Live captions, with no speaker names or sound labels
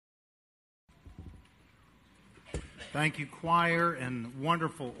Thank you, choir and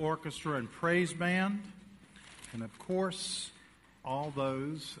wonderful orchestra and praise band. And of course, all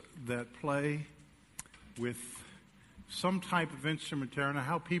those that play with some type of instrument. I don't know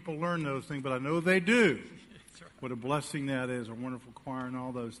how people learn those things, but I know they do. What a blessing that is, a wonderful choir and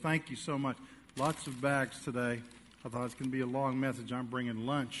all those. Thank you so much. Lots of bags today. I thought it was going to be a long message. I'm bringing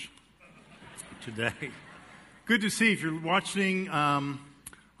lunch today. Good to see you. If you're watching on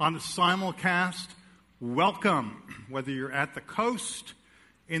the simulcast, welcome. Whether you're at the coast,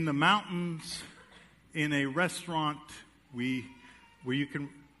 in the mountains, in a restaurant, where you can...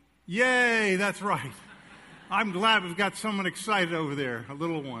 Yay, that's right. I'm glad we've got someone excited over there, a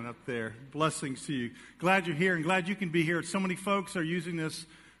little one up there. Blessings to you. Glad you're here and glad you can be here. So many folks are using this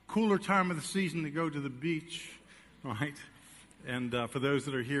cooler time of the season to go to the beach, right? And for those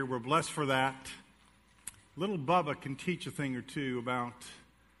that are here, we're blessed for that. Little Bubba can teach a thing or two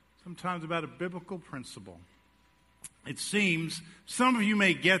sometimes about a biblical principle. It seems some of you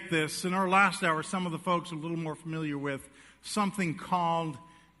may get this. In our last hour, some of the folks are a little more familiar with something called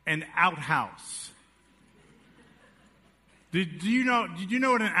an outhouse. Did you know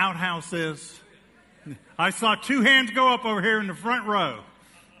what an outhouse is? I saw two hands go up over here in the front row,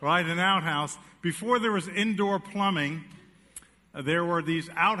 right? An outhouse. Before there was indoor plumbing, there were these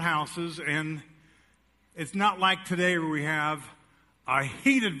outhouses, and it's not like today where we have a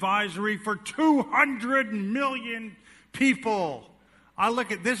heat advisory for 200 million people. I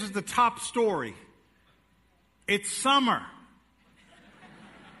look at this is the top story. It's summer.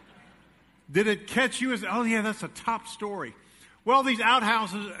 Did it catch you as, oh yeah, that's a top story. Well, these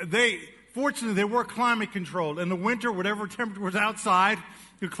outhouses, fortunately, they were climate controlled. In the winter, whatever temperature was outside,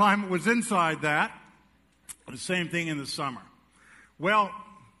 the climate was inside that. The same thing in the summer. Well,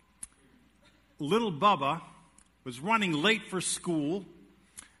 little Bubba was running late for school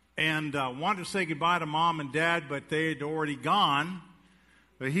and wanted to say goodbye to mom and dad, but they had already gone.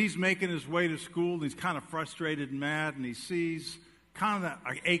 But he's making his way to school, and he's kind of frustrated and mad, and he sees kind of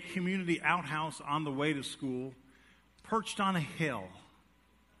a community outhouse on the way to school, perched on a hill.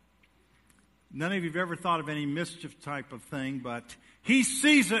 None of you have ever thought of any mischief type of thing, but he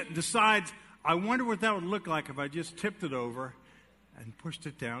sees it and decides, I wonder what that would look like if I just tipped it over and pushed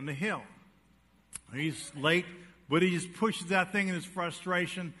it down the hill. He's late, but he just pushes that thing in his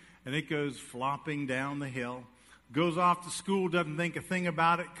frustration, and it goes flopping down the hill. Goes off to school, doesn't think a thing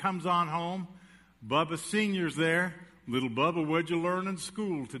about it, comes on home. Bubba Senior's there. Little Bubba, what'd you learn in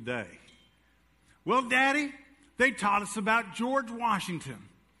school today? Well, Daddy, they taught us about George Washington.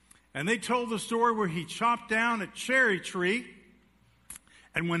 And they told the story where he chopped down a cherry tree.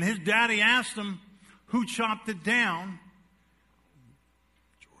 And when his daddy asked him who chopped it down,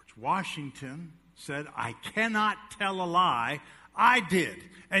 George Washington said, I cannot tell a lie. I did.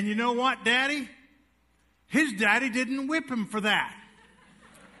 And you know what, Daddy? His daddy didn't whip him for that.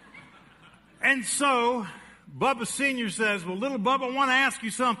 And so Bubba Senior says, well, little Bubba, I want to ask you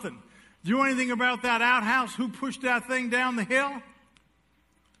something. Do you know anything about that outhouse? Who pushed that thing down the hill?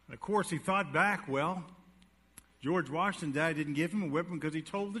 And of course, he thought back, well, George Washington's dad didn't give him a whipping because he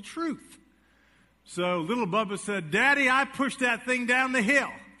told the truth. So little Bubba said, Daddy, I pushed that thing down the hill.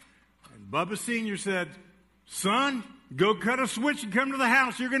 And Bubba Senior said, son, go cut a switch and come to the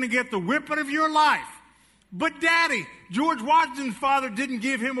house. You're going to get the whipping of your life. But Daddy, George Washington's father didn't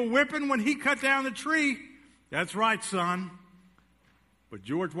give him a whipping when he cut down the tree. That's right, son. But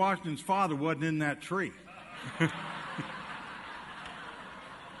George Washington's father wasn't in that tree.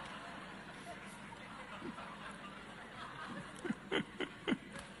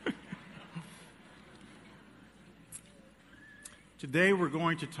 Today we're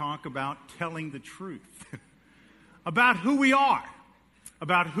going to talk about telling the truth, about who we are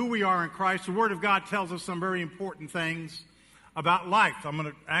in Christ. The Word of God tells us some very important things about life. You're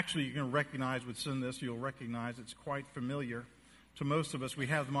going to recognize what's in this. You'll recognize it's quite familiar to most of us. We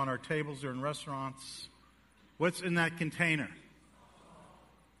have them on our tables. They're in restaurants. What's in that container?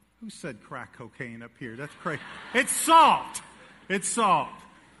 Who said crack cocaine up here? That's crazy. It's salt. It's salt.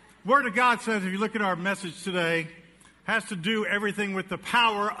 Word of God says, if you look at our message today, has to do everything with the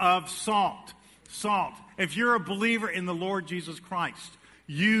power of salt. Salt. If you're a believer in the Lord Jesus Christ,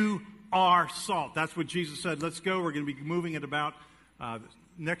 you are salt. That's what Jesus said. Let's go. We're going to be moving at about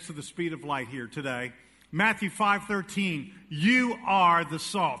next to the speed of light here today. Matthew 5:13, you are the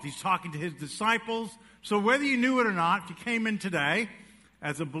salt. He's talking to his disciples. So whether you knew it or not, if you came in today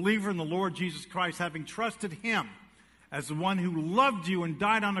as a believer in the Lord Jesus Christ, having trusted him as the one who loved you and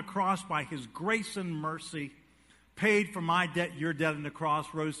died on the cross by his grace and mercy, paid for my debt, your debt on the cross,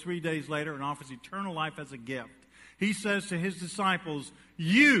 rose 3 days later and offers eternal life as a gift. He says to his disciples,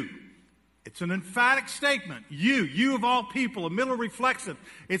 you It's an emphatic statement. You of all people, a middle reflexive.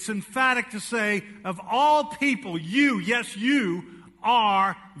 It's emphatic to say, of all people, you, yes, you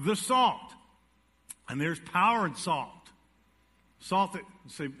are the salt. And there's power in salt. Salt that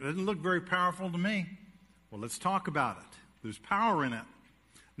doesn't look very powerful to me. Well, let's talk about it. There's power in it.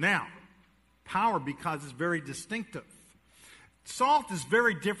 Now, power because it's very distinctive. Salt is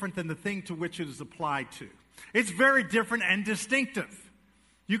very different than the thing to which it is applied to. It's very different and distinctive.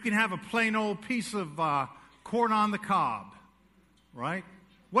 You can have a plain old piece of corn on the cob, right?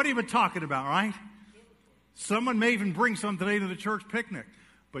 What have you been talking about, right? Someone may even bring some today to the church picnic.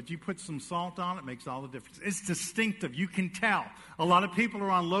 But you put some salt on it, makes all the difference. It's distinctive. You can tell. A lot of people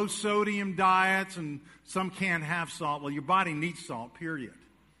are on low sodium diets and some can't have salt. Well, your body needs salt, period.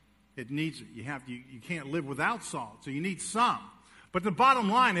 It needs it. You can't live without salt, so you need some. But the bottom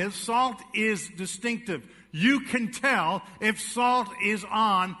line is salt is distinctive. You can tell if salt is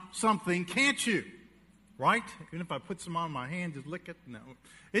on something, can't you? Right? Even if I put some on my hand, just lick it. No.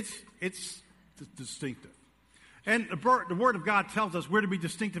 It's distinctive. And the Word of God tells us we're to be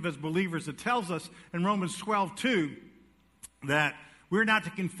distinctive as believers. It tells us in Romans 12:2 that we're not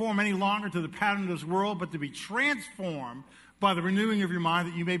to conform any longer to the pattern of this world, but to be transformed by the renewing of your mind,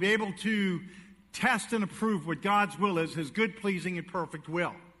 that you may be able to test and approve what God's will is, His good, pleasing, and perfect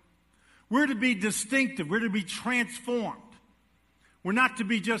will. We're to be distinctive. We're to be transformed. We're not to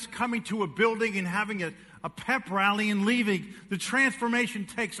be just coming to a building and having a pep rally and leaving. The transformation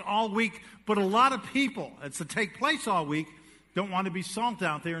takes all week, but a lot of people, it's to take place all week, don't want to be salt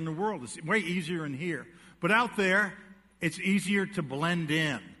out there in the world. It's way easier in here. But out there, it's easier to blend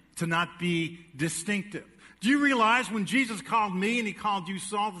in, to not be distinctive. Do you realize when Jesus called me and He called you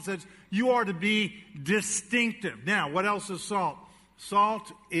salt, it says you are to be distinctive. Now, what else is salt?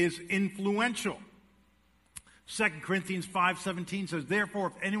 Salt is influential. 2 Corinthians 5:17 says, therefore,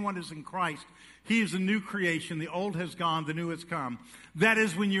 if anyone is in Christ, he is a new creation. The old has gone, the new has come. That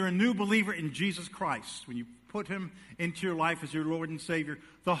is when you're a new believer in Jesus Christ, when you put Him into your life as your Lord and Savior,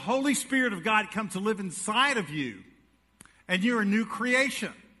 the Holy Spirit of God comes to live inside of you, and you're a new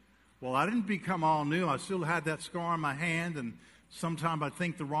creation. Well, I didn't become all new. I still had that scar on my hand, and sometimes I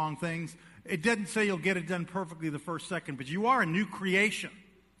think the wrong things. It doesn't say you'll get it done perfectly the first second, but you are a new creation.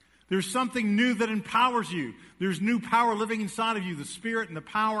 There's something new that empowers you. There's new power living inside of you, the Spirit and the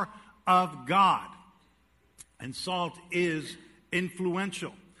power of God. And salt is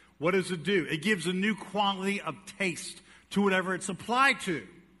influential. What does it do? It gives a new quality of taste to whatever it's applied to.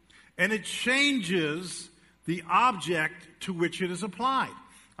 And it changes the object to which it is applied.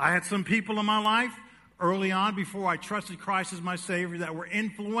 I had some people in my life early on before I trusted Christ as my Savior that were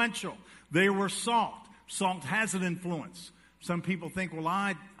influential. They were salt. Salt has an influence. Some people think,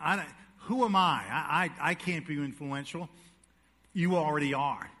 well, who am I? I can't be influential. You already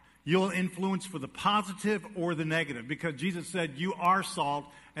are. You'll influence for the positive or the negative because Jesus said you are salt,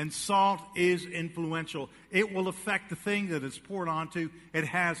 and salt is influential. It will affect the thing that it's poured onto. It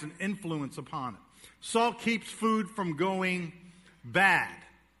has an influence upon it. Salt keeps food from going bad.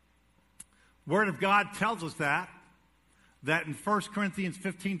 Word of God tells us that in 1 Corinthians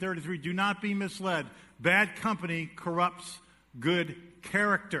 15:33, do not be misled. Bad company corrupts good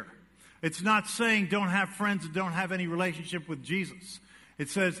character. It's not saying don't have friends that don't have any relationship with Jesus. It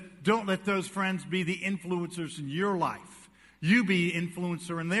says don't let those friends be the influencers in your life. You be the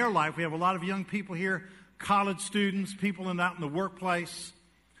influencer in their life. We have a lot of young people here, college students, people out in the workplace.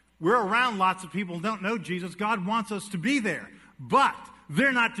 We're around lots of people who don't know Jesus. God wants us to be there. But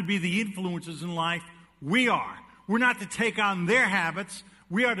they're not to be the influencers in life. We are. We're not to take on their habits.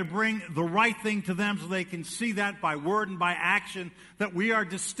 We are to bring the right thing to them so they can see that by word and by action, that we are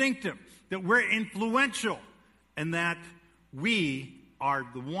distinctive, that we're influential, and that we are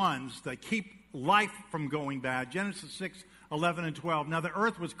the ones that keep life from going bad. Genesis 6:11 and 12. Now the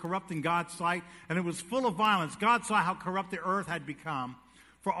earth was corrupt in God's sight, and it was full of violence. God saw how corrupt the earth had become,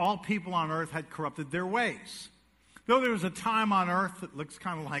 for all people on earth had corrupted their ways. Though there was a time on earth that looks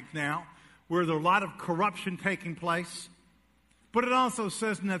kind of like now, where there's a lot of corruption taking place, but it also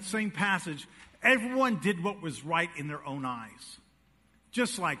says in that same passage, everyone did what was right in their own eyes.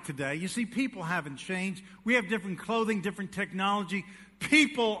 Just like today. You see, people haven't changed. We have different clothing, different technology.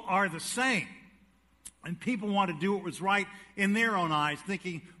 People are the same. And people want to do what was right in their own eyes,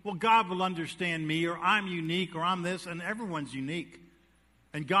 thinking, well, God will understand me, or I'm unique, or I'm this, and everyone's unique.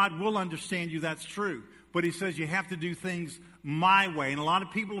 And God will understand you, that's true. But He says you have to do things my way. And a lot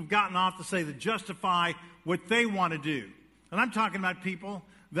of people have gotten off to say to justify what they want to do. And I'm talking about people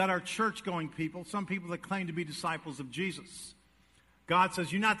that are church-going people, some people that claim to be disciples of Jesus. God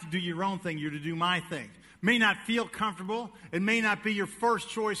says you're not to do your own thing, you're to do my thing. May not feel comfortable. It may not be your first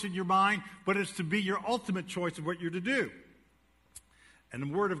choice in your mind, but it's to be your ultimate choice of what you're to do. And the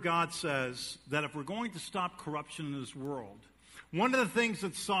Word of God says that if we're going to stop corruption in this world, one of the things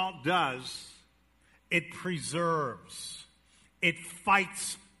that salt does, it preserves. It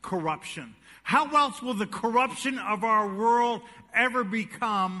fights corruption. How else will the corruption of our world ever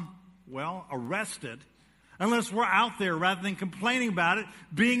become, well, arrested, unless we're out there, rather than complaining about it,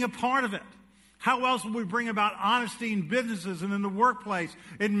 being a part of it? How else will we bring about honesty in businesses and in the workplace,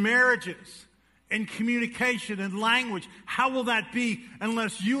 in marriages, in communication, in language? How will that be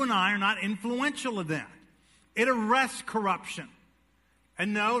unless you and I are not influential in that? It arrests corruption.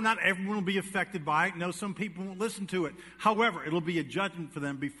 And no, not everyone will be affected by it. No, some people won't listen to it. However, it'll be a judgment for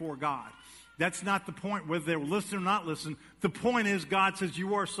them before God. That's not the point, whether they will listen or not listen. The point is, God says,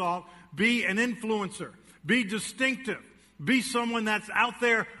 you are salt. Be an influencer. Be distinctive. Be someone that's out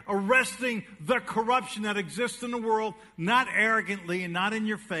there arresting the corruption that exists in the world, not arrogantly and not in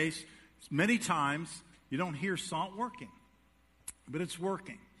your face. Many times, you don't hear salt working, but it's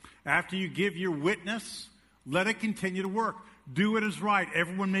working. After you give your witness, let it continue to work. Do it as right.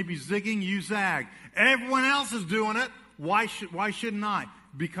 Everyone may be zigging, you zag. Everyone else is doing it. Why shouldn't I?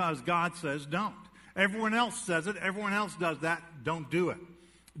 Because God says don't. Everyone else says it. Everyone else does that. Don't do it.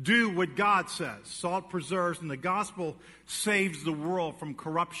 Do what God says. Salt preserves, and the gospel saves the world from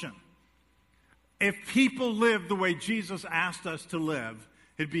corruption. If people lived the way Jesus asked us to live,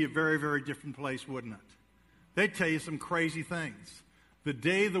 it'd be a very, very different place, wouldn't it? They'd tell you some crazy things. The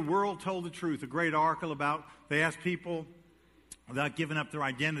day the world told the truth, a great article about, they asked people, without giving up their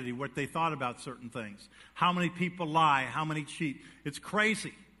identity, what they thought about certain things. How many people lie, how many cheat. It's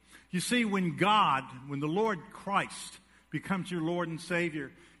crazy. You see, when the Lord Christ becomes your Lord and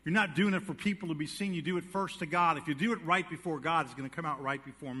Savior, you're not doing it for people to be seen. You do it first to God. If you do it right before God, it's going to come out right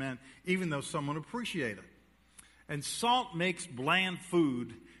before men, even though someone will appreciate it. And salt makes bland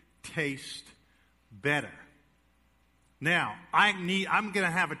food taste better. Now, I'm going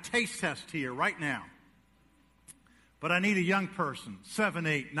to have a taste test here right now. But I need a young person, 7,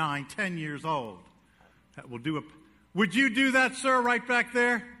 8, 9, 10 years old, that will do it. Would you do that, sir, right back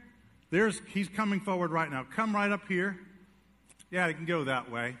there? He's coming forward right now. Come right up here. Yeah, it can go that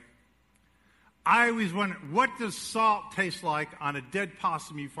way. I always wonder, what does salt taste like on a dead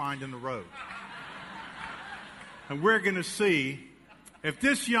possum you find in the road? And we're going to see if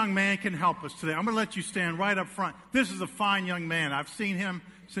this young man can help us today. I'm going to let you stand right up front. This is a fine young man. I've seen him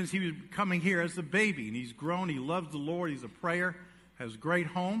since he was coming here as a baby, and he's grown. He loves the Lord. He's a prayer, has a great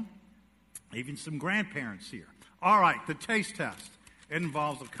home, even some grandparents here. All right, the taste test. It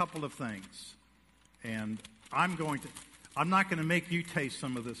involves a couple of things, and I'm not going to make you taste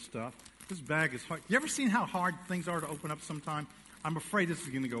some of this stuff. This bag is hard. You ever seen how hard things are to open up sometime? I'm afraid this is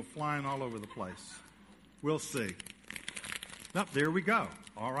going to go flying all over the place. We'll see. Oh, there we go.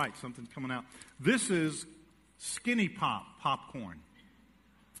 All right, something's coming out. This is Skinny Pop popcorn.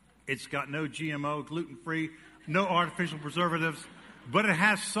 It's got no GMO, gluten-free, no artificial preservatives, but it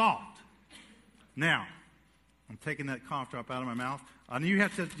has salt. Now, I'm taking that cough drop out of my mouth. All you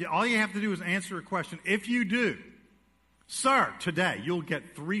have to do is answer a question. If you do, sir, today you'll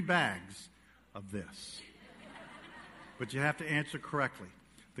get 3 bags of this. But you have to answer correctly.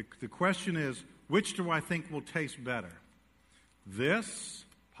 The question is, which do I think will taste better? This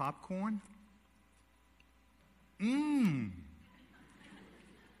popcorn?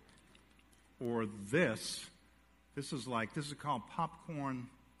 Or this is called popcorn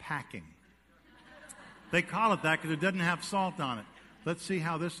packing. They call it that because it doesn't have salt on it. Let's see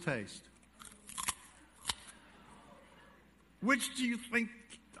how this tastes. Which do you think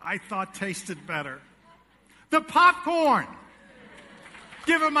I thought tasted better? The popcorn!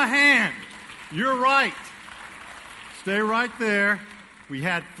 Give him a hand. You're right. Stay right there. We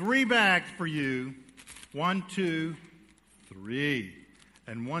had 3 bags for you. 1, 2, 3.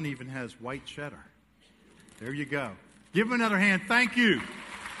 And one even has white cheddar. There you go. Give him another hand. Thank you.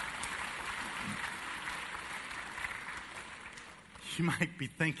 You might be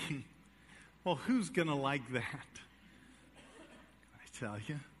thinking, well, who's going to like that? I tell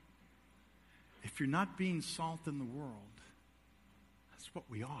you, if you're not being salt in the world, that's what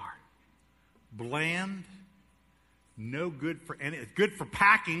we are. Bland, no good for any. It's good for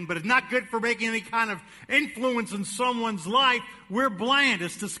packing, but it's not good for making any kind of influence in someone's life. We're bland.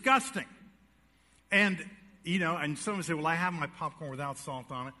 It's disgusting. And, and someone say, well, I have my popcorn without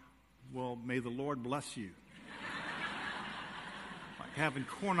salt on it. Well, may the Lord bless you. Like having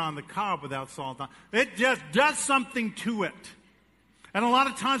corn on the cob without salt on it. It just does something to it. And a lot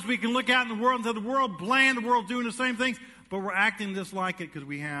of times we can look out in the world and say, the world bland, the world doing the same things, but we're acting just like it because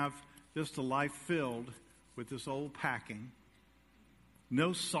we have just a life filled with this old packing,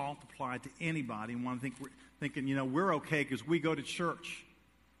 no salt applied to anybody, and thinking, we're okay because we go to church.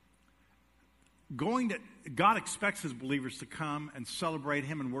 God expects his believers to come and celebrate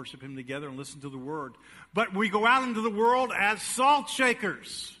him and worship him together and listen to the word. But we go out into the world as salt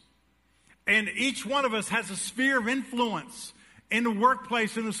shakers. And each one of us has a sphere of influence in the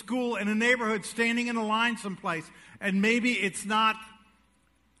workplace, in the school, in a neighborhood, standing in a line someplace. And maybe it's not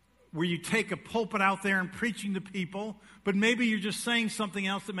where you take a pulpit out there and preaching to people, but maybe you're just saying something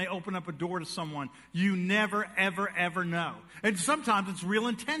else that may open up a door to someone. You never, ever, ever know. And sometimes it's real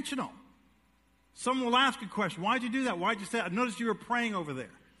intentional. Someone will ask a question. Why'd you do that? Why'd you say that? I noticed you were praying over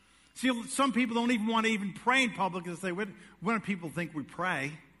there. See, some people don't even want to even pray in public and say, when do people think we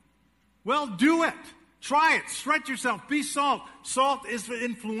pray? Well, do it. Try it. Stretch yourself. Be salt. Salt is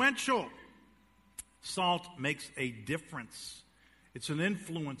influential. Salt makes a difference. It's an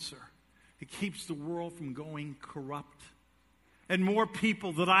influencer. It keeps the world from going corrupt. And more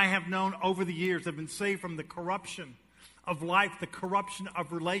people that I have known over the years have been saved from the corruption of life, the corruption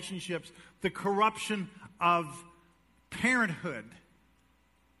of relationships, the corruption of parenthood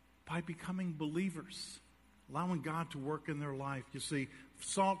by becoming believers, allowing God to work in their life. You see,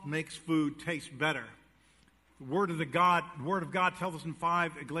 salt makes food taste better. The Word of God tells us in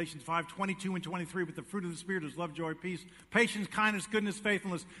Galatians 5:22 and 23, but the fruit of the Spirit is love, joy, peace, patience, kindness, goodness,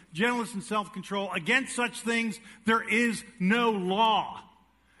 faithfulness, gentleness, and self-control. Against such things there is no law.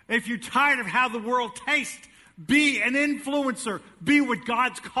 If you're tired of how the world tastes, be an influencer. Be what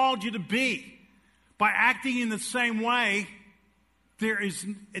God's called you to be. By acting in the same way, there's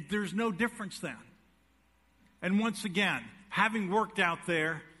no difference then. And once again, having worked out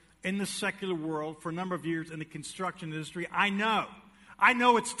there in the secular world for a number of years in the construction industry, I know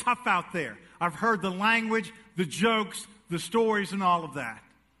it's tough out there. I've heard the language, the jokes, the stories, and all of that.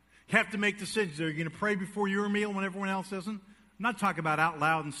 You have to make decisions. Are you going to pray before your meal when everyone else isn't? I'm not talking about out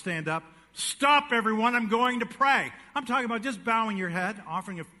loud and stand up. Stop, everyone, I'm going to pray. I'm talking about just bowing your head,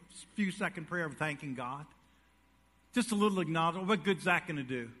 offering a few second prayer of thanking God. Just a little acknowledgement. What good's that going to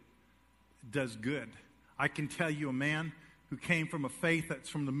do? It does good. I can tell you a man who came from a faith that's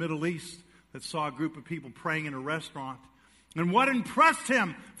from the Middle East that saw a group of people praying in a restaurant. And what impressed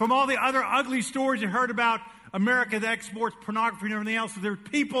him from all the other ugly stories you heard about America that exports pornography and everything else, there were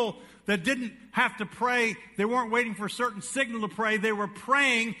people that didn't have to pray. They weren't waiting for a certain signal to pray. They were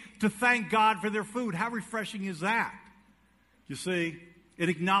praying to thank God for their food. How refreshing is that? You see, it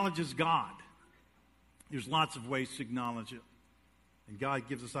acknowledges God. There's lots of ways to acknowledge it. And God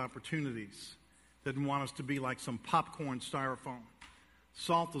gives us opportunities. Doesn't want us to be like some popcorn styrofoam.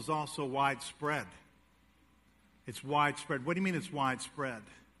 Salt is also widespread. It's widespread. What do you mean it's widespread?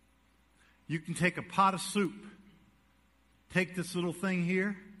 You can take a pot of soup, take this little thing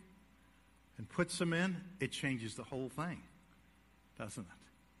here, and put some in. It changes the whole thing, doesn't it?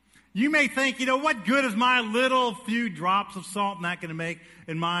 You may think, what good is my little few drops of salt not going to make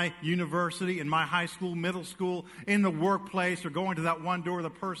in my university, in my high school, middle school, in the workplace, or going to that one door the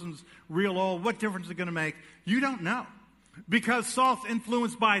person's real old? What difference is it going to make? You don't know. Because salt's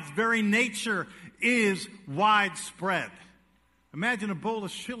influence by its very nature is widespread. Imagine a bowl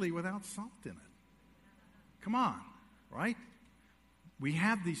of chili without salt in it. Come on, right? We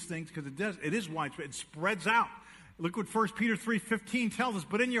have these things because it is widespread. It spreads out. Look what 1 Peter 3:15 tells us.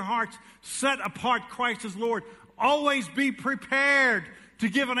 But in your hearts, set apart Christ as Lord. Always be prepared to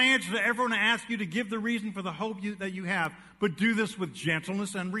give an answer to everyone who asks you to give the reason for the hope that you have. But do this with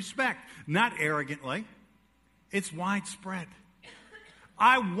gentleness and respect, not arrogantly. It's widespread.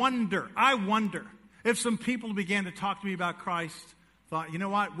 I wonder if some people began to talk to me about Christ, thought, you know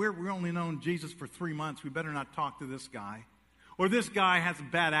what, we're only known Jesus for 3 months. We better not talk to this guy. Or this guy has a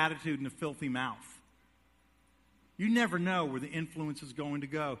bad attitude and a filthy mouth. You never know where the influence is going to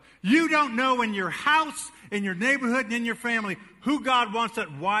go. You don't know in your house, in your neighborhood, and in your family who God wants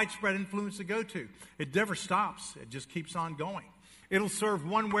that widespread influence to go to. It never stops. It just keeps on going. It'll serve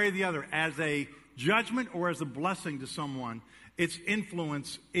one way or the other as a judgment or as a blessing to someone. Its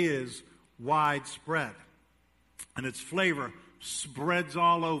influence is widespread. And its flavor spreads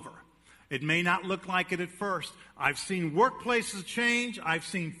all over. It may not look like it at first. I've seen workplaces change. I've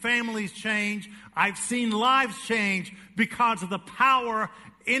seen families change. I've seen lives change because of the power,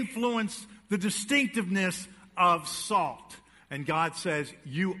 influence, the distinctiveness of salt. And God says,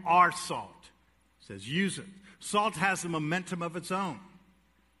 you are salt. He says, use it. Salt has a momentum of its own.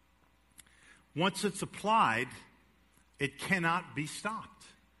 Once it's applied, it cannot be stopped.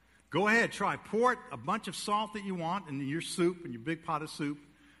 Go ahead, try. Pour a bunch of salt that you want in your soup, in your big pot of soup,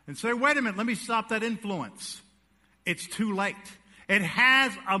 and say, wait a minute, let me stop that influence. It's too late. It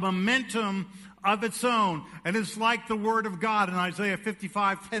has a momentum of its own. And it's like the Word of God in Isaiah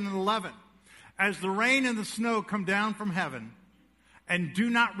 55, 10 and 11. As the rain and the snow come down from heaven and do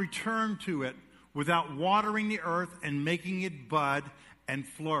not return to it without watering the earth and making it bud and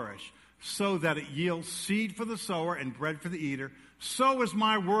flourish, so that it yields seed for the sower and bread for the eater, so is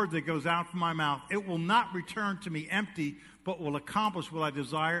my word that goes out from my mouth. It will not return to me empty, but will accomplish what I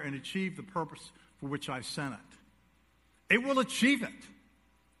desire and achieve the purpose for which I sent it. It will achieve it.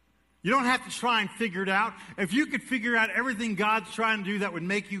 You don't have to try and figure it out. If you could figure out everything God's trying to do that would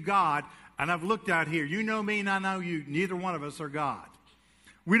make you God, and I've looked out here, you know me and I know you, neither one of us are God.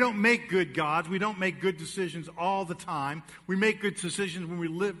 We don't make good gods. We don't make good decisions all the time. We make good decisions when we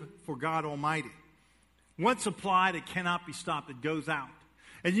live for God Almighty. Once applied, it cannot be stopped. It goes out.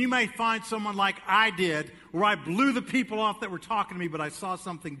 And you may find someone like I did, where I blew the people off that were talking to me, but I saw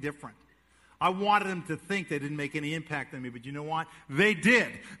something different. I wanted them to think they didn't make any impact on me, but you know what? They did.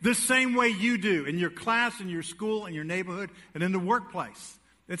 The same way you do in your class, in your school, in your neighborhood, and in the workplace.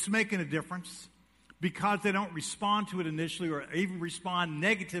 It's making a difference. Because they don't respond to it initially or even respond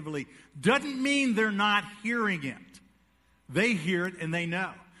negatively doesn't mean they're not hearing it. They hear it and they know.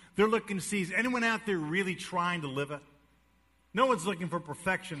 They're looking to see, is anyone out there really trying to live it? No one's looking for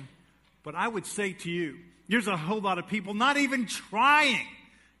perfection. But I would say to you, there's a whole lot of people not even trying.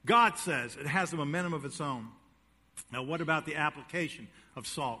 God says it has a momentum of its own. Now, what about the application of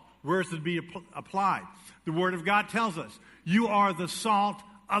salt? Where is it to be applied? The Word of God tells us, you are the salt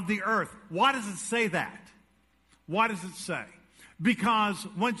of the earth. Why does it say that? Why does it say? Because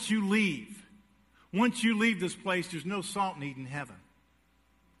once you leave this place, there's no salt need in heaven.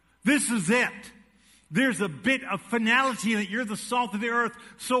 This is it. There's a bit of finality in it. You're the salt of the earth.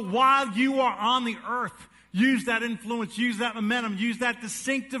 So while you are on the earth, use that influence, use that momentum, use that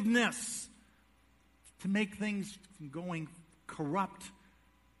distinctiveness to make things from going corrupt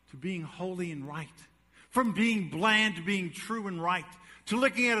to being holy and right, from being bland to being true and right, to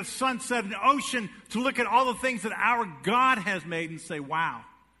looking at a sunset, an ocean, to look at all the things that our God has made and say, wow,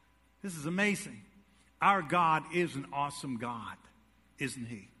 this is amazing. Our God is an awesome God, isn't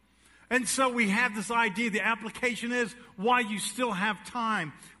he? And so we have this idea. The application is, while you still have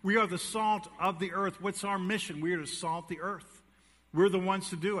time, we are the salt of the earth. What's our mission? We are to salt the earth. We're the ones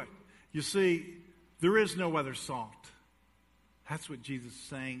to do it. You see, there is no other salt. That's what Jesus is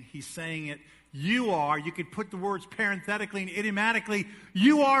saying. He's saying it. You could put the words parenthetically and idiomatically,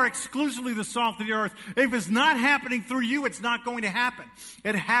 you are exclusively the salt of the earth. If it's not happening through you, it's not going to happen.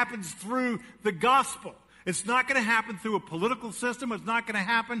 It happens through the gospel. It's not going to happen through a political system. It's not going to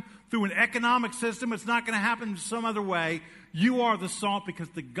happen through an economic system. It's not going to happen in some other way. You are the salt because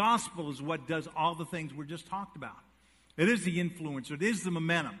the gospel is what does all the things we just talked about. It is the influencer. It is the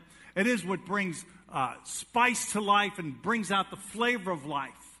momentum. It is what brings spice to life and brings out the flavor of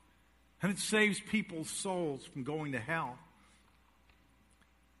life. And it saves people's souls from going to hell.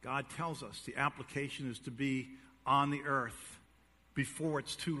 God tells us the application is to be on the earth before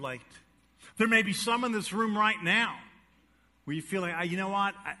it's too late. There may be some in this room right now where you feel like, you know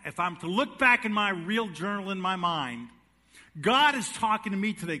what? If I'm to look back in my real journal in my mind, God is talking to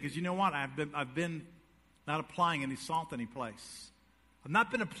me today because you know what? I've been not applying any salt any place. I've not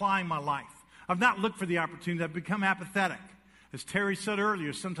been applying my life. I've not looked for the opportunity. I've become apathetic. As Terry said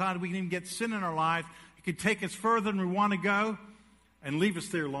earlier, sometimes we can even get sin in our lives. It can take us further than we want to go and leave us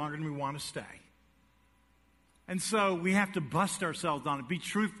there longer than we want to stay. And so we have to bust ourselves on it, be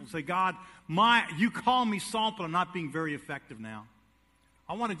truthful, say, God, you call me salt, but I'm not being very effective now.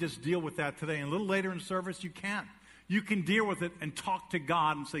 I want to just deal with that today. And a little later in service, you can. You can deal with it and talk to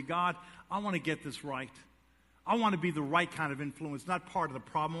God and say, God, I want to get this right. I want to be the right kind of influence, not part of the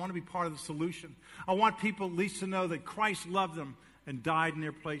problem. I want to be part of the solution. I want people at least to know that Christ loved them and died in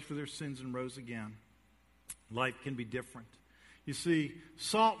their place for their sins and rose again. Life can be different. You see,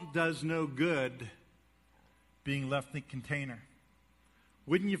 salt does no good being left in a container.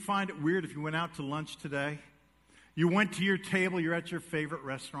 Wouldn't you find it weird if you went out to lunch today? You went to your table, you're at your favorite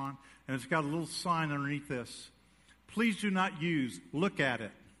restaurant, and it's got a little sign underneath this. Please do not use, look at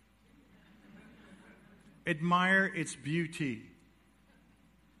it. Admire its beauty.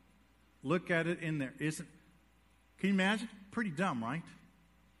 Look at it in there. Can you imagine? Pretty dumb, right?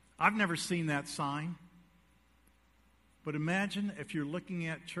 I've never seen that sign. But imagine if you're looking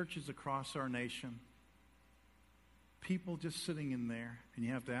at churches across our nation, people just sitting in there, and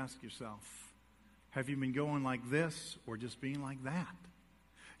you have to ask yourself, have you been going like this or just being like that?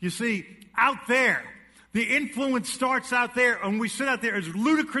 You see, out there, the influence starts out there, and we sit out there, as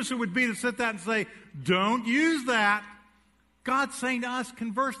ludicrous it would be to sit there and say, don't use that. God's saying to us,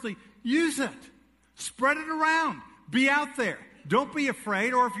 conversely, use it. Spread it around. Be out there. Don't be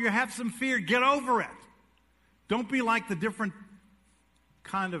afraid, or if you have some fear, get over it. Don't be like the different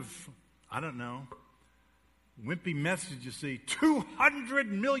kind of, wimpy message you see.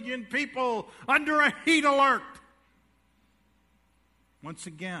 200 million people under a heat alert. Once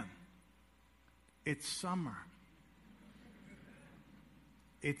again, it's summer.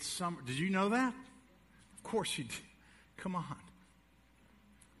 It's summer. Did you know that? Of course you did. Come on.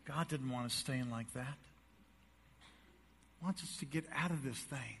 God didn't want us staying like that. He wants us to get out of this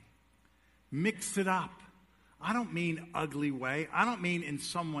thing. Mix it up. I don't mean ugly way. I don't mean in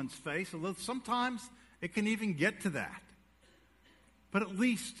someone's face. Although sometimes it can even get to that. But at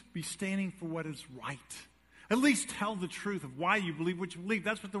least be standing for what is right. At least tell the truth of why you believe what you believe.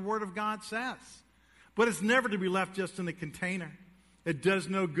 That's what the Word of God says. But it's never to be left just in the container. It does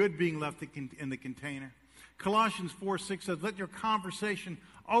no good being left in the container. Colossians 4:6 says, let your conversation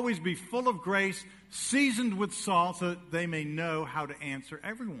always be full of grace, seasoned with salt, so that they may know how to answer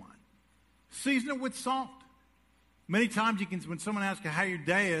everyone. Season it with salt. Many times when someone asks you how your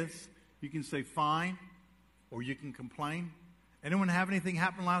day is, you can say fine, or you can complain. Anyone have anything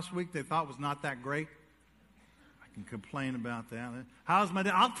happen last week they thought was not that great? I can complain about that. How's my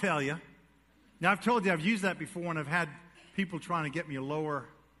day? I'll tell you. Now, I've told you I've used that before, and I've had people trying to get me a lower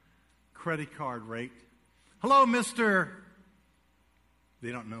credit card rate. Hello, Mr.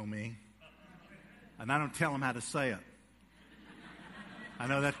 They don't know me. And I don't tell them how to say it. I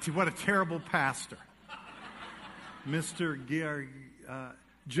know that. What a terrible pastor. Mr.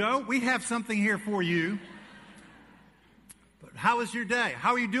 Joe, we have something here for you. But how was your day?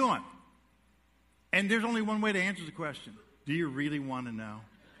 How are you doing? And there's only one way to answer the question. Do you really want to know?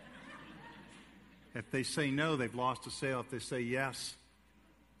 If they say no, they've lost a sale. If they say yes,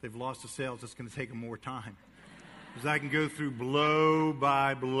 they've lost a sale. It's just going to take them more time. Because I can go through blow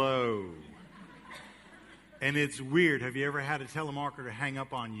by blow. And it's weird. Have you ever had a telemarketer hang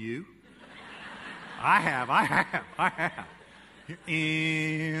up on you? I have.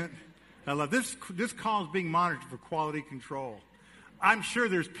 And I love this. This call is being monitored for quality control. I'm sure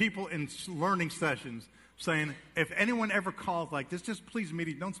there's people in learning sessions saying, if anyone ever calls like this, just please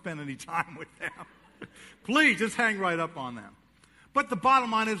immediately don't spend any time with them. Please, just hang right up on them. But the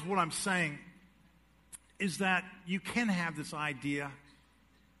bottom line is what I'm saying is that you can have this idea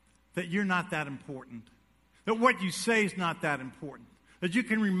that you're not that important, that what you say is not that important, that you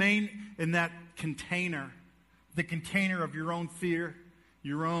can remain in that container, the container of your own fear,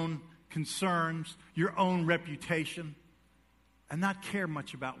 your own concerns, your own reputation, and not care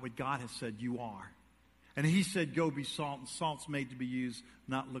much about what God has said you are. And He said, go be salt, and salt's made to be used,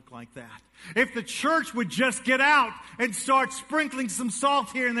 not look like that. If the church would just get out and start sprinkling some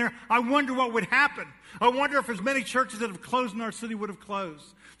salt here and there, I wonder what would happen. I wonder if as many churches that have closed in our city would have closed.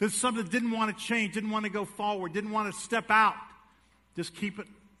 There's some that didn't want to change, didn't want to go forward, didn't want to step out. Just keep it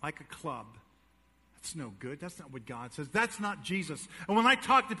like a club. That's no good. That's not what God says. That's not Jesus. And when I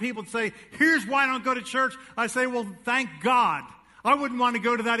talk to people and say, here's why I don't go to church, I say, well, thank God. I wouldn't want to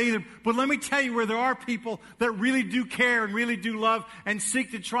go to that either. But let me tell you where there are people that really do care and really do love and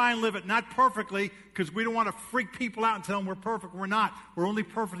seek to try and live it. Not perfectly, because we don't want to freak people out and tell them we're perfect. We're not. We're only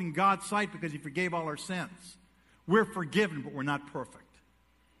perfect in God's sight because He forgave all our sins. We're forgiven, but we're not perfect.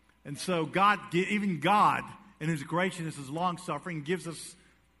 And so God, even God, in His graciousness, His long-suffering, gives us,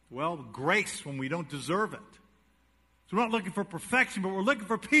 grace when we don't deserve it. So we're not looking for perfection, but we're looking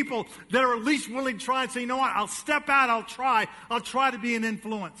for people that are at least willing to try and say, you know what, I'll step out, I'll try to be an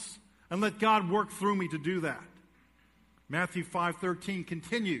influence and let God work through me to do that. Matthew 5:13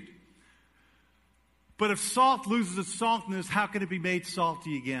 continued. But if salt loses its saltiness, how can it be made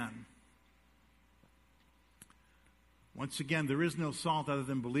salty again? Once again, there is no salt other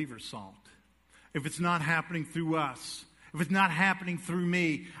than believer salt. If it's not happening through us, if it's not happening through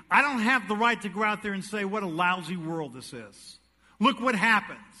me, I don't have the right to go out there and say, what a lousy world this is. Look what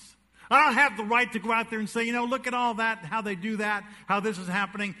happens. I don't have the right to go out there and say, look at all that, how they do that, how this is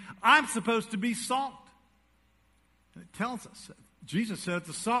happening. I'm supposed to be salt. And it tells us, Jesus said, if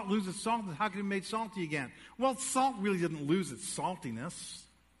the salt loses salt, how can it be made salty again? Well, salt really didn't lose its saltiness.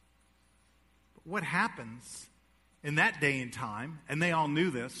 But what happens in that day and time, and they all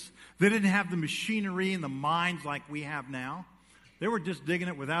knew this, they didn't have the machinery and the minds like we have now. They were just digging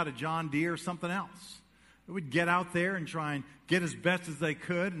it without a John Deere or something else. They would get out there and try and get as best as they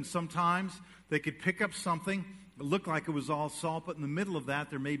could, and sometimes they could pick up something that looked like it was all salt, but in the middle of that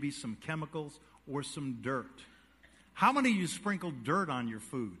there may be some chemicals or some dirt. How many of you sprinkled dirt on your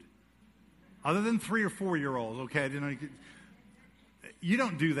food? Other than 3 or 4-year-olds, okay? You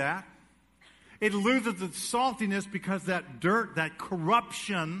don't do that. It loses its saltiness because that dirt, that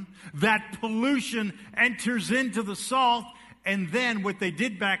corruption, that pollution enters into the salt And then what they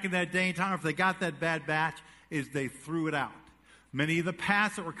did back in that day and time, if they got that bad batch, is they threw it out. Many of the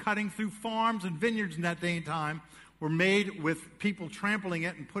paths that were cutting through farms and vineyards in that day and time were made with people trampling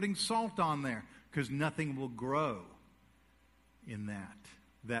it and putting salt on there, because nothing will grow in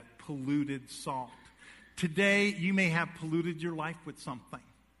that polluted salt. Today, you may have polluted your life with something.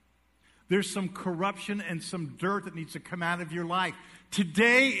 There's some corruption and some dirt that needs to come out of your life.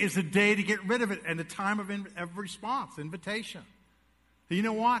 Today is a day to get rid of it and a time of response, invitation. You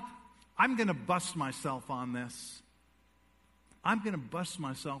know what? I'm going to bust myself on this. I'm going to bust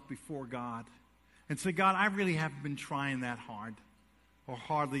myself before God and say, God, I really haven't been trying that hard, or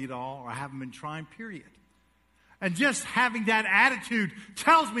hardly at all, or I haven't been trying, period. And just having that attitude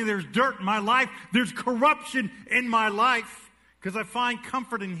tells me there's dirt in my life, there's corruption in my life, because I find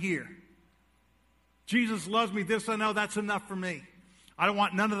comfort in here. Jesus loves me, this I know, that's enough for me. I don't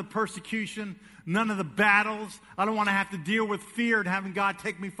want none of the persecution, none of the battles. I don't want to have to deal with fear and having God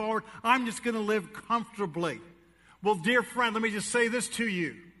take me forward. I'm just going to live comfortably. Well, dear friend, let me just say this to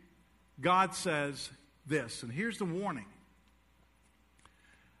you. God says this, and here's the warning.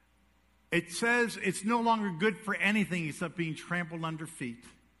 It says it's no longer good for anything except being trampled under feet.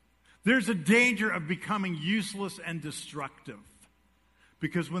 There's a danger of becoming useless and destructive.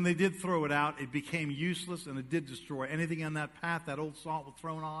 Because when they did throw it out, it became useless and it did destroy. Anything on that path, that old salt was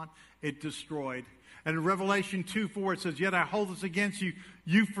thrown on, it destroyed. And in Revelation 2:4, it says, yet I hold this against you,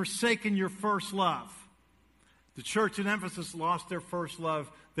 you've forsaken your first love. The church in Ephesus lost their first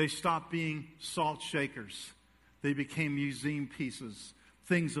love. They stopped being salt shakers. They became museum pieces,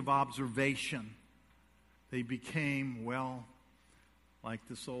 things of observation. They became, well, like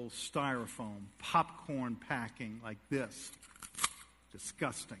this old styrofoam, popcorn packing like this.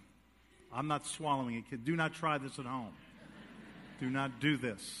 Disgusting. I'm not swallowing it. Do not try this at home. Do not do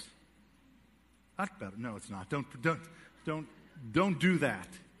this. That's better. No, it's not. Don't do that.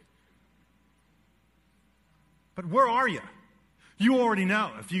 But where are you? You already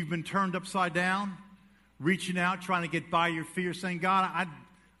know. If you've been turned upside down, reaching out, trying to get by your fear, saying, God,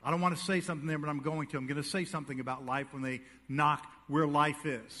 I don't want to say something there, but I'm going to. I'm going to say something about life when they knock where life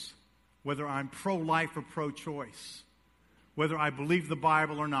is. Whether I'm pro-life or pro-choice. Whether I believe the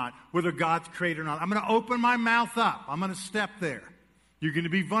Bible or not. Whether God's created or not. I'm going to open my mouth up. I'm going to step there. You're going to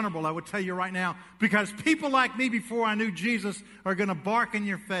be vulnerable, I would tell you right now. Because people like me before I knew Jesus are going to bark in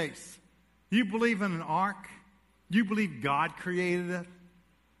your face. You believe in an ark? You believe God created it?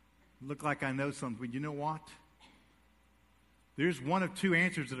 Look like I know something, but you know what? There's one of two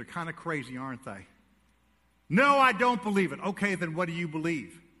answers that are kind of crazy, aren't they? No, I don't believe it. Okay, then what do you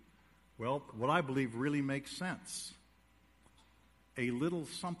believe? Well, what I believe really makes sense. A little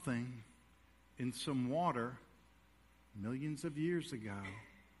something in some water millions of years ago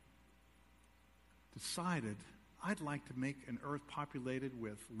decided I'd like to make an earth populated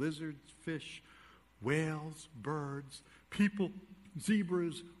with lizards, fish, whales, birds, people,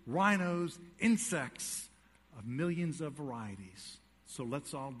 zebras, rhinos, insects of millions of varieties. So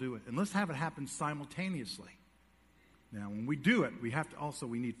let's all do it. And let's have it happen simultaneously. Now, when we do it, we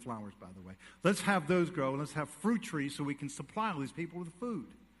need flowers, by the way. Let's have those grow, and let's have fruit trees so we can supply all these people with food.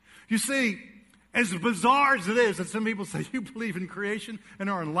 You see, as bizarre as it is that some people say, you believe in creation in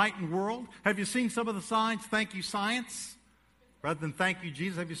our enlightened world? Have you seen some of the signs, thank you, science? Rather than thank you,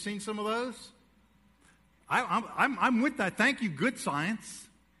 Jesus, have you seen some of those? I'm with that. Thank you, good science.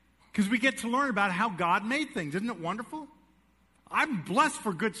 Because we get to learn about how God made things. Isn't it wonderful? I'm blessed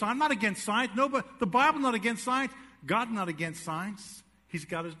for good science. I'm not against science. No, but the Bible's not against science. God's not against science. He's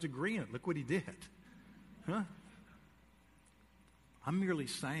got his degree in it. Look what he did. Huh? I'm merely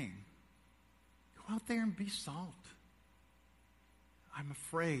saying, go out there and be salt. I'm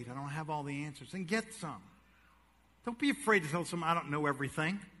afraid I don't have all the answers. And get some. Don't be afraid to tell someone I don't know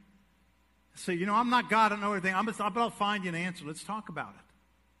everything. Say, I'm not God, I don't know everything. But I'll find you an answer. Let's talk about it.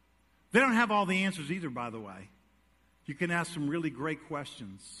 They don't have all the answers either, by the way. You can ask some really great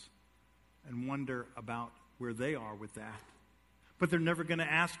questions and wonder about where they are with that. But they're never going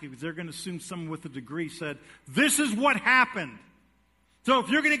to ask you because they're going to assume someone with a degree said, this is what happened. So if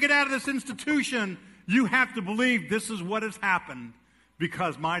you're going to get out of this institution, you have to believe this is what has happened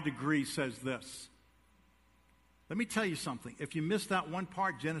because my degree says this. Let me tell you something. If you miss that one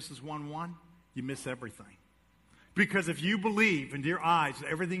part, Genesis 1:1, you miss everything. Because if you believe in your eyes that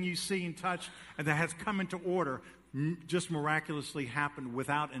everything you see and touch and that has come into order just miraculously happened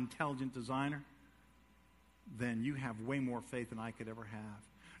without an intelligent designer, then you have way more faith than I could ever have.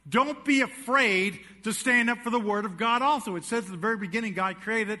 Don't be afraid to stand up for the Word of God also. It says at the very beginning God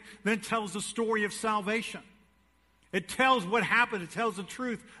created it, then it tells the story of salvation. It tells what happened. It tells the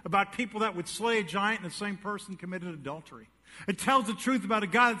truth about people that would slay a giant and the same person committed adultery. It tells the truth about a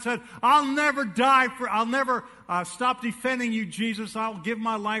God that said, I'll never stop defending you, Jesus. I'll give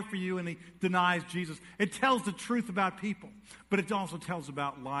my life for you. And he denies Jesus. It tells the truth about people. But it also tells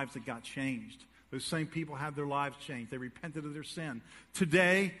about lives that got changed. Those same people had their lives changed. They repented of their sin.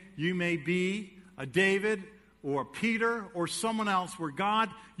 Today, you may be a David or a Peter or someone else where God,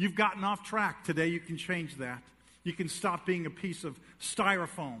 you've gotten off track. Today, you can change that. You can stop being a piece of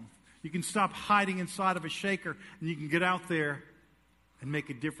styrofoam. You can stop hiding inside of a shaker, and you can get out there and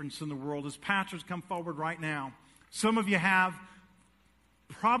make a difference in the world. As pastors come forward right now, some of you have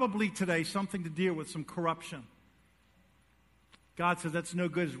probably today something to deal with, some corruption. God says that's no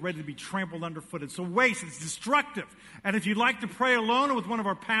good. It's ready to be trampled underfoot. It's a waste. It's destructive. And if you'd like to pray alone or with one of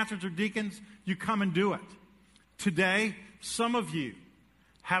our pastors or deacons, you come and do it. Today, some of you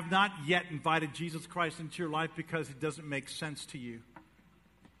have not yet invited Jesus Christ into your life because it doesn't make sense to you.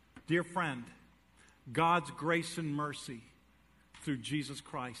 Dear friend, God's grace and mercy through Jesus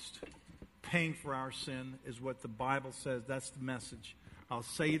Christ, paying for our sin, is what the Bible says. That's the message. I'll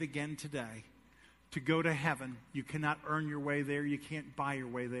say it again today. To go to heaven, you cannot earn your way there. You can't buy your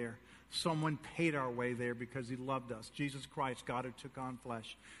way there. Someone paid our way there because he loved us. Jesus Christ, God who took on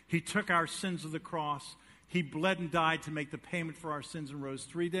flesh. He took our sins to the cross. He bled and died to make the payment for our sins and rose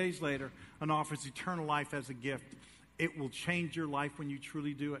 3 days later and offers eternal life as a gift. It will change your life when you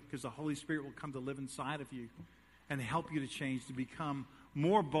truly do it because the Holy Spirit will come to live inside of you and help you to change, to become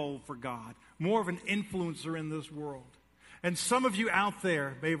more bold for God, more of an influencer in this world. And some of you out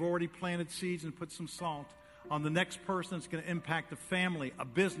there may have already planted seeds and put some salt on the next person that's going to impact a family, a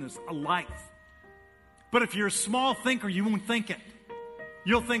business, a life. But if you're a small thinker, you won't think it.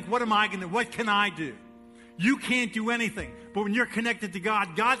 You'll think, what am I going to do? What can I do? You can't do anything. But when you're connected to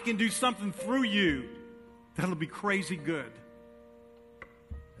God, God can do something through you that'll be crazy good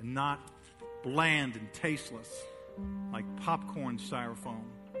and not bland and tasteless like popcorn styrofoam.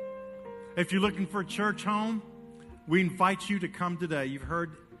 If you're looking for a church home, we invite you to come today. You've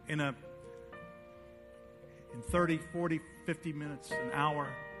heard in 30, 40, 50 minutes, an hour,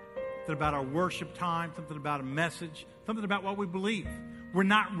 something about our worship time, something about a message, something about what we believe. We're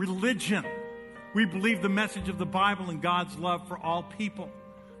not religion. We believe the message of the Bible and God's love for all people.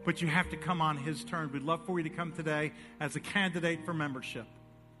 But you have to come on His terms. We'd love for you to come today as a candidate for membership.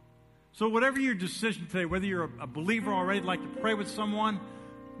 So whatever your decision today, whether you're a believer already, like to pray with someone,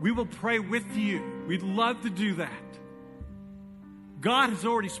 we will pray with you. We'd love to do that. God has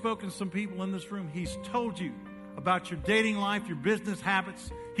already spoken to some people in this room. He's told you about your dating life, your business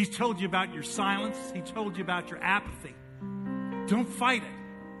habits. He's told you about your silence. He told you about your apathy. Don't fight it.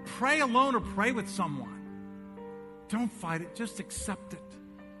 Pray alone or pray with someone. Don't fight it. Just accept it.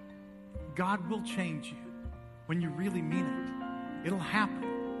 God will change you when you really mean it. It'll happen.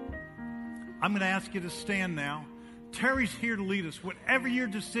 I'm going to ask you to stand now. Terry's here to lead us. Whatever your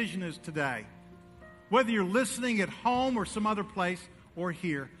decision is today, whether you're listening at home or some other place or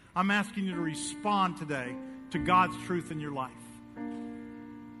here, I'm asking you to respond today to God's truth in your life.